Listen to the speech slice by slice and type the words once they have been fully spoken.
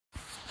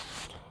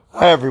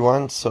Hi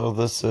everyone. So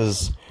this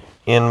is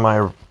in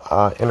my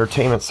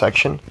entertainment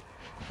section.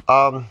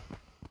 Um,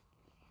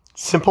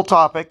 Simple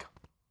topic.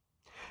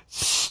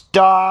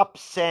 Stop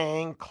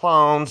saying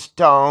clones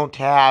don't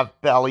have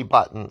belly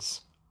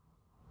buttons.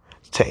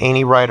 To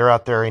any writer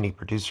out there, any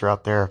producer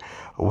out there,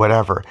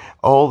 whatever.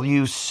 All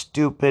you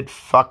stupid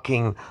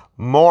fucking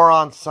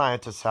moron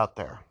scientists out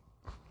there.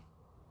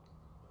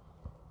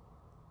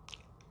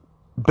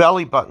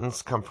 Belly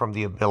buttons come from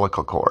the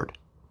umbilical cord.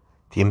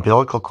 The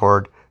umbilical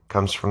cord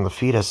comes from the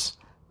fetus,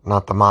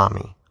 not the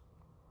mommy.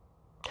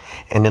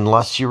 And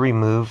unless you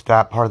remove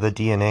that part of the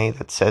DNA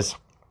that says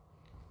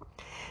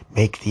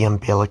make the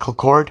umbilical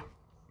cord,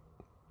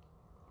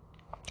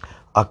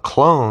 a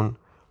clone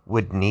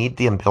would need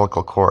the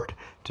umbilical cord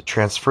to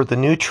transfer the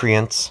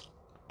nutrients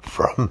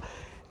from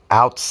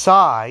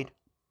outside,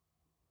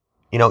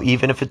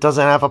 even if it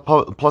doesn't have a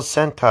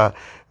placenta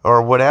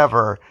or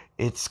whatever,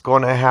 it's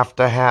going to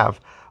have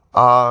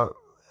a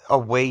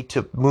way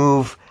to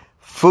move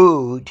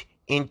food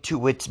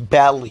into its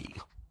belly.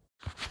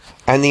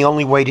 And the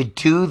only way to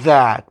do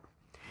that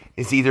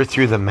is either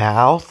through the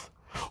mouth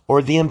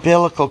or the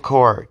umbilical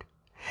cord.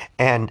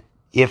 And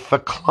if a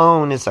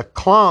clone is a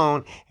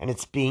clone and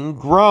it's being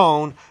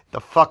grown, the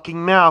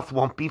fucking mouth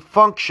won't be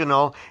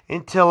functional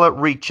until it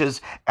reaches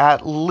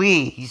at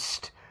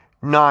least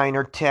 9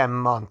 or 10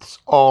 months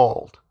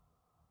old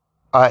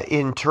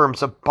in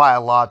terms of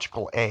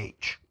biological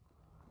age.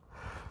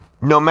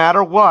 No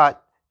matter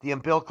what, the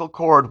umbilical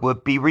cord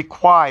would be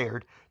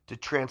required to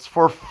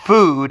transfer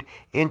food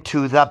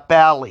into the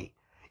belly.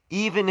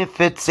 Even if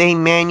it's a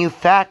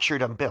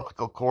manufactured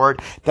umbilical cord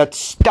that's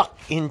stuck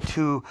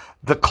into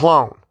the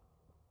clone,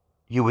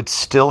 you would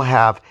still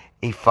have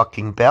a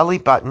fucking belly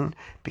button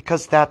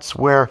because that's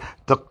where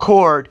the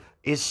cord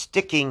is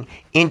sticking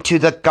into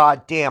the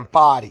goddamn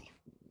body.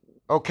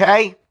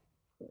 Okay?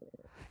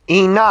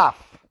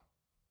 Enough.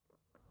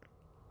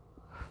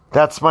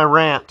 That's my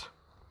rant.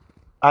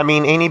 I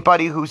mean,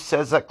 anybody who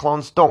says that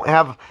clones don't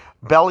have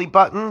belly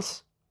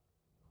buttons,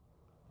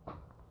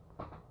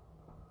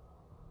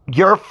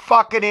 you're a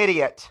fucking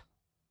idiot.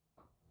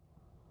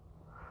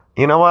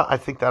 You know what? I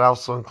think that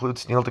also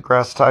includes Neil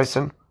deGrasse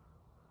Tyson.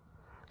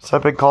 So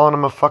I've been calling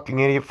him a fucking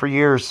idiot for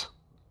years.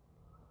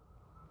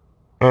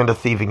 And a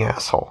thieving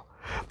asshole.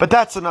 But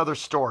that's another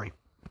story.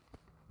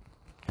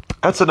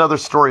 That's another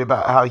story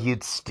about how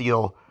he'd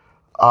steal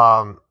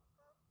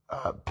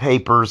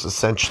papers,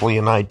 essentially,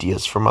 and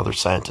ideas from other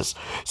scientists.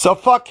 So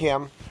fuck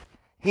him.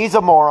 He's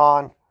a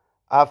moron.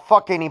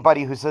 Fuck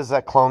anybody who says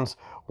that clones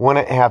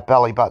wouldn't have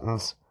belly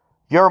buttons.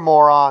 You're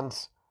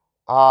morons.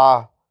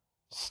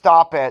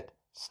 Stop it.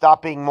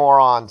 Stop being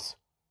morons.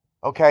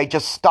 Okay,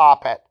 just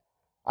stop it.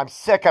 I'm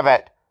sick of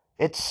it.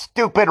 It's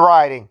stupid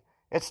writing.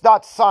 It's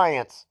not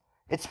science.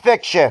 It's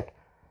fiction.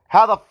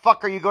 How the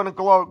fuck are you going to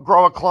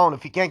grow a clone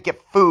if you can't get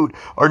food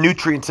or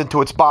nutrients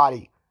into its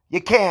body?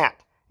 You can't.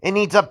 It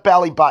needs a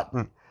belly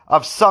button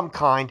of some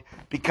kind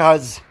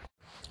because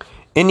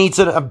it needs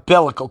an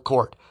umbilical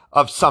cord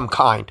of some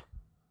kind.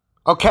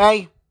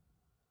 Okay?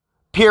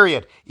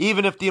 Period.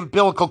 Even if the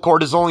umbilical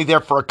cord is only there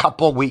for a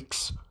couple of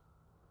weeks,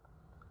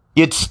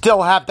 you'd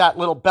still have that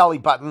little belly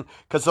button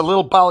because the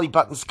little belly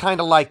button's kind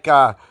of like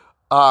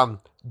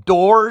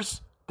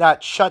doors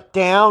that shut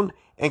down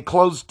and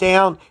close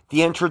down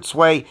the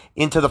entranceway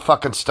into the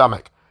fucking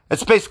stomach.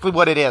 That's basically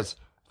what it is.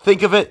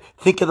 Think of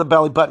the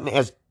belly button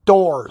as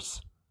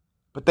doors.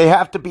 But they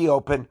have to be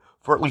open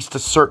for at least a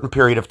certain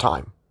period of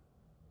time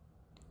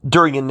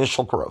during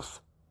initial growth.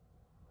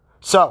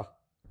 So,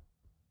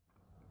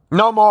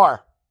 no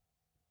more.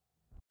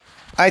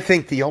 I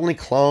think the only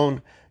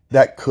clone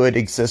that could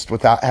exist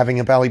without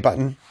having a belly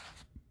button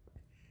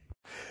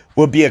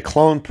would be a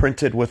clone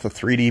printed with a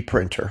 3D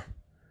printer.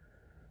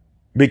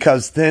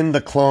 Because then the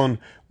clone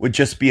would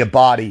just be a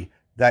body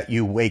that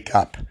you wake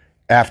up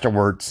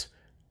afterwards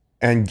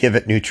and give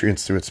it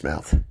nutrients through its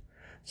mouth.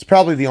 It's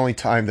probably the only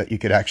time that you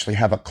could actually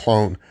have a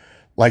clone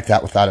like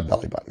that without a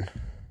belly button.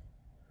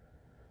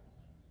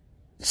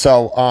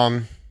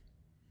 So,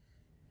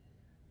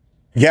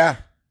 yeah.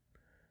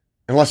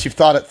 Unless you've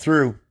thought it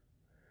through,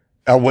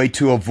 a way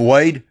to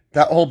avoid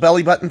that whole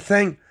belly button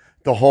thing,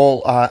 the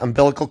whole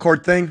umbilical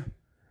cord thing,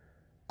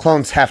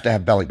 clones have to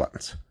have belly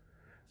buttons.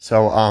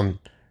 So,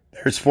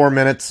 there's 4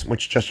 minutes,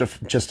 which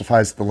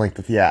justifies the length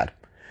of the ad.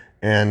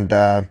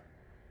 And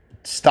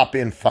stop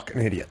being fucking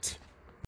idiots.